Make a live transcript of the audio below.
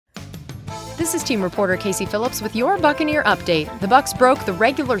This is team reporter Casey Phillips with your Buccaneer update. The Bucs broke the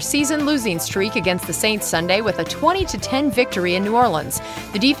regular season losing streak against the Saints Sunday with a 20-10 victory in New Orleans.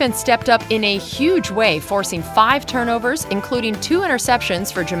 The defense stepped up in a huge way, forcing 5 turnovers, including 2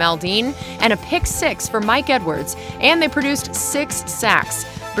 interceptions for Jamel Dean and a pick 6 for Mike Edwards, and they produced 6 sacks.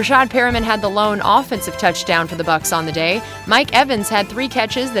 Brashad Perriman had the lone offensive touchdown for the Bucs on the day. Mike Evans had 3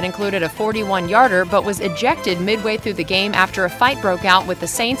 catches that included a 41-yarder, but was ejected midway through the game after a fight broke out with the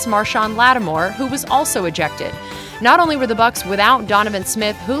Saints' Marshawn Lattimore, who was also ejected. Not only were the Bucs without Donovan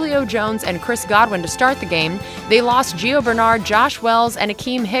Smith, Julio Jones, and Chris Godwin to start the game, they lost Gio Bernard, Josh Wells, and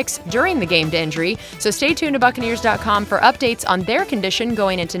Akeem Hicks during the game to injury, so stay tuned to Buccaneers.com for updates on their condition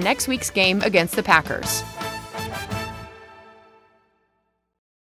going into next week's game against the Packers.